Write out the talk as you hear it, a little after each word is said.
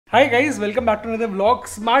Hi guys, welcome back to another vlog.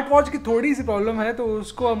 Smart watch की थोड़ी सी problem है तो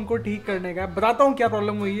उसको हमको ठीक करने का है। बताता हूँ क्या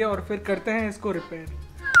प्रॉब्लम हुई है और फिर करते हैं इसको रिपेयर।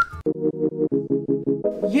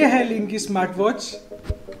 ये है लीन की स्मार्ट वॉच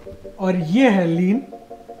और ये है लीन।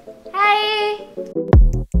 हाय।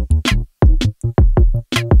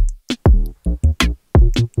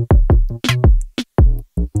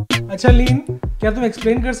 अच्छा लीन, क्या तुम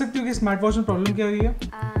एक्सप्लेन कर सकती हो कि स्मार्ट वॉच में प्रॉब्लम क्या हुई है?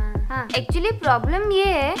 हाँ, एक्चुअली प्रॉब्लम ये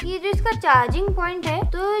है कि जो इसका चार्जिंग पॉइंट है,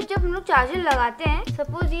 तो जब हम लोग चार्जर लगाते हैं,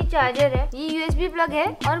 सपोज ये चार्जर है, ये यूएसबी प्लग है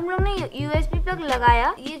और हम लोग ने यूएसबी प्लग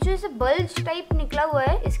लगाया, ये जो ऐसे बल्ज टाइप निकला हुआ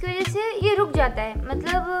है, इसकी वजह से ये रुक जाता है,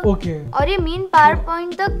 मतलब ओके। और ये मेन पावर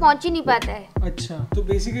पॉइंट तक पहुंच ही नहीं पाता है। अच्छा, तो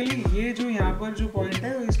बेसिकली ये जो यहाँ पर जो पॉइंट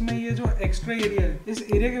है, इसमें ये जो एक्स्ट्रा एरिया है, इस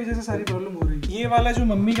एरिया की वजह से सारी प्रॉब्लम हो रही है। ये वाला जो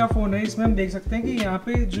मम्मी का फोन है, इसमें हम देख सकते हैं कि यहाँ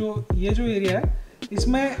पे जो ये जो एरिया है,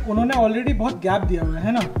 इसमें उन्होंने ऑलरेडी बहुत गैप दिया हुआ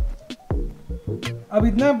है ना। अब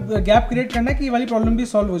इतना गैप क्रिएट करना है कि ये वाली प्रॉब्लम भी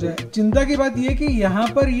सॉल्व हो जाए। चिंता की बात ये कि यहाँ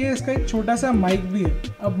पर ये इसका एक छोटा सा माइक भी है।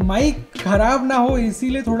 अब माइक खराब ना हो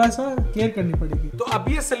इसीलिए थोड़ा सा केयर करनी पड़ेगी। तो अब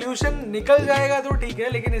ये सोल्यूशन निकल जाएगा तो ठीक है,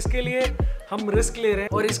 लेकिन इसके लिए हम रिस्क ले रहे हैं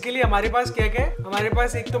और इसके लिए हमारे पास क्या क्या है? हमारे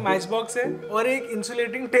पास एक तो मैच बॉक्स है और एक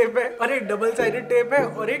इंसुलेटिंग टेप है और एक डबल साइडेड टेप है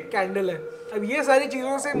और एक कैंडल है। अब ये सारी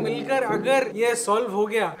चीजों से मिलकर अगर ये सॉल्व हो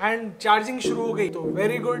गया एंड चार्जिंग शुरू हो गई तो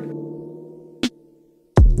वेरी गुड।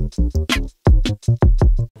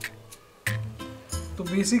 तो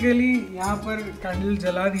बेसिकली यहाँ पर कैंडल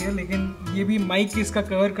जला दी है, लेकिन ये भी माइक इसका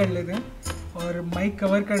कवर कर लेते हैं। और माइक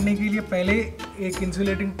कवर करने के लिए पहले एक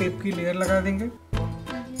इंसुलेटिंग टेप की लेयर लगा देंगे,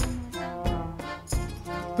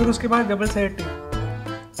 फिर उसके बाद डबल साइड टेप।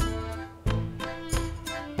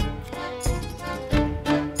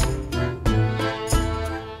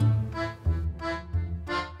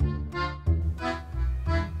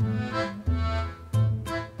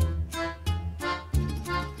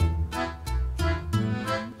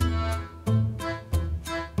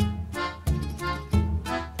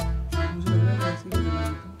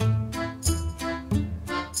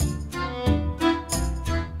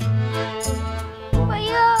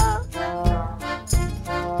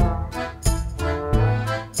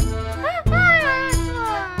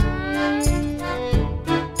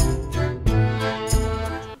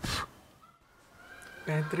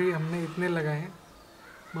 पैतरे हमने इतने लगाए हैं,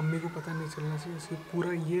 मम्मी को पता नहीं चलना चाहिए। इसलिए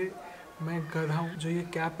पूरा ये मैं गधा हूँ। जो ये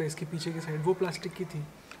कैप है इसके पीछे की साइड वो प्लास्टिक की थी,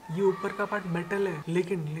 ये ऊपर का पार्ट मेटल है,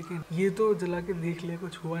 लेकिन ये तो जला के देख लिया,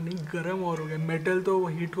 कुछ हुआ नहीं, गर्म और हो गया। मेटल तो वो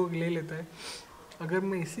हीट को ले लेता है। अगर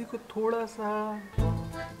मैं इसी को थोड़ा सा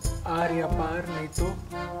आर या पार, नहीं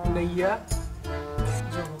तो नैया,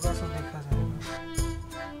 जो होगा सब देखा जाएगा।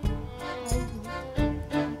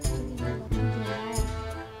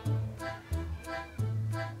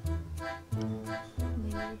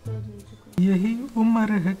 यही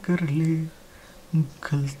उम्र है कर ले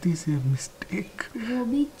गलती से मिस्टेक, वो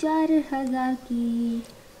भी 4000 की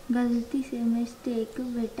गलती से मिस्टेक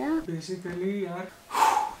बेटा। बेसिकली यार,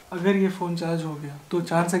 अगर ये फोन चार्ज हो गया तो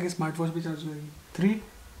चांस है कि स्मार्ट वॉच भी चार्ज हो जाएगी। 3,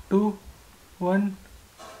 2, 1।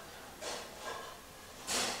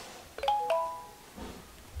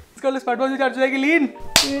 इसका स्मार्ट वॉच भी चार्ज हो जाएगी। लीन,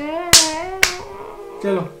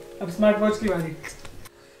 चलो अब स्मार्ट वॉच की बारी।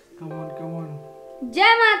 Come on come on.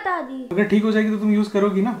 जय माता दी। अगर ठीक हो जाएगी तो तुम यूज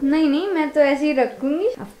करोगी ना? नहीं, मैं तो ऐसे ही रखूंगी।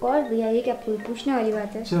 ऑफ कोर्स भैया, ये क्या पूछने वाली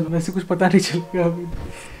बात है। चलो, वैसे कुछ पता नहीं चलेगा अभी,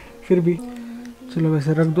 फिर भी चलो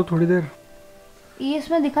वैसे रख दो थोड़ी देर। ये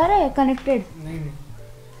इसमें दिखा रहा है कनेक्टेड? नहीं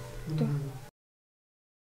तो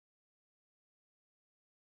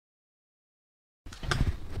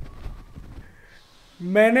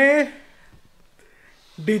मैंने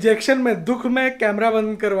डिजेक्शन में, दुख में कैमरा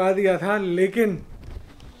बंद करवा दिया था, लेकिन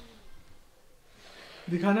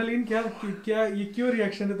दिखाना लीन, क्या ये क्यों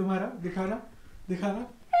रिएक्शन है तुम्हारा? दिखाना।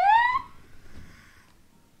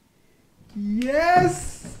 Yes,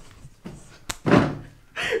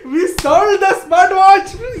 we sold the smart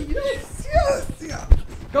watch. Yes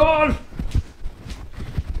come on.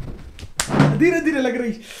 धीरे लग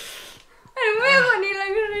रही। मेरे को नहीं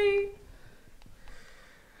लग रही।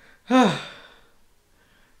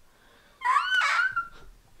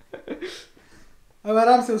 अब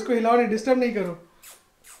आराम से उसको हिलाओ, नहीं डिस्टर्ब नहीं करो।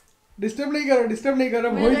 हो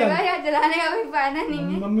ही जाने। यार जलाने का कोई फायदा नहीं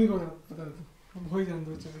है। मम्मी को बता दो, हो ही जाने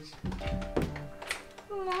दो। चलो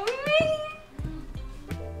मम्मी,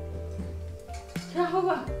 क्या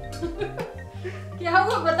हुआ? क्या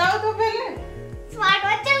हुआ बताओ तो पहले। स्मार्ट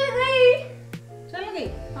वॉच चल गई।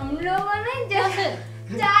 हम लोगों ने चार्जर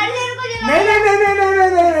को जला।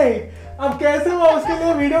 नहीं। अब कैसे हुआ उसके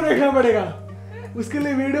लिए वीडियो देखना पड़ेगा। उसके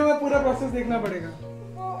लिए वीडियो में पूरा प्रोसेस देखना पड़ेगा।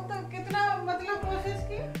 वो तो कितना मतलब प्रोसेस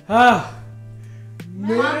की? हाँ,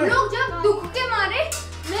 हम लोग जब दुख के मारे,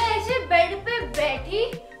 मैं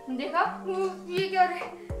ये क्या हो रहा है?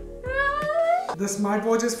 The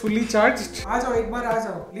smartwatch is fully charged. आ जाओ एक बार आ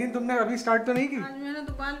जाओ। लीन तुमने अभी स्टार्ट तो नहीं की? आज मैंने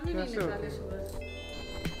तो बाल भी नहीं निकाले सूरज।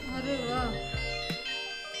 अरे वाह।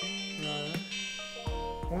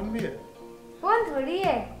 फोन भी है? फोन थोड़ी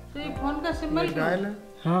है। तो ये फोन का सिंबल क्या डायल है?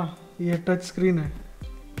 हाँ ये टच स्क्रीन है।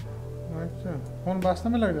 अच्छा फोन वास्तव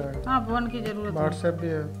में लग जाएगा? हाँ फोन की जरूरत है। व्हाट्सएप भी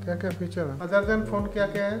है। क्या क्या फीचर है अदर देन फोन? क्या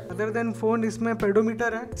क्या है अदर देन फोन इसमें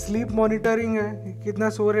पेडोमीटर है, स्लीप मॉनिटरिंग है, कितना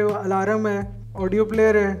सो रहे हो, अलार्म है, ऑडियो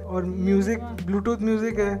प्लेयर है और म्यूजिक, ब्लूटूथ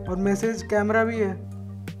म्यूजिक है और मैसेज कैमरा भी है।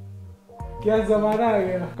 क्या जमाना आ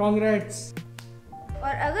गया, कांग्रेट्स।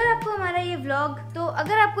 और अगर आपको हमारा ये व्लॉग, तो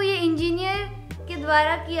अगर आपको ये इंजीनियर के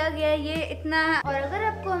द्वारा किया गया ये इतना, और अगर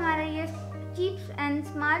आपको हमारा ये चीप एंड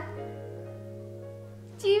स्मार्ट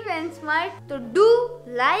तो डू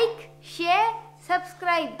लाइक शेयर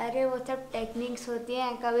सब्सक्राइब। अरे वो सब टेक्निक्स होती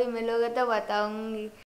हैं, कभी मिलोगे तो बताऊंगी।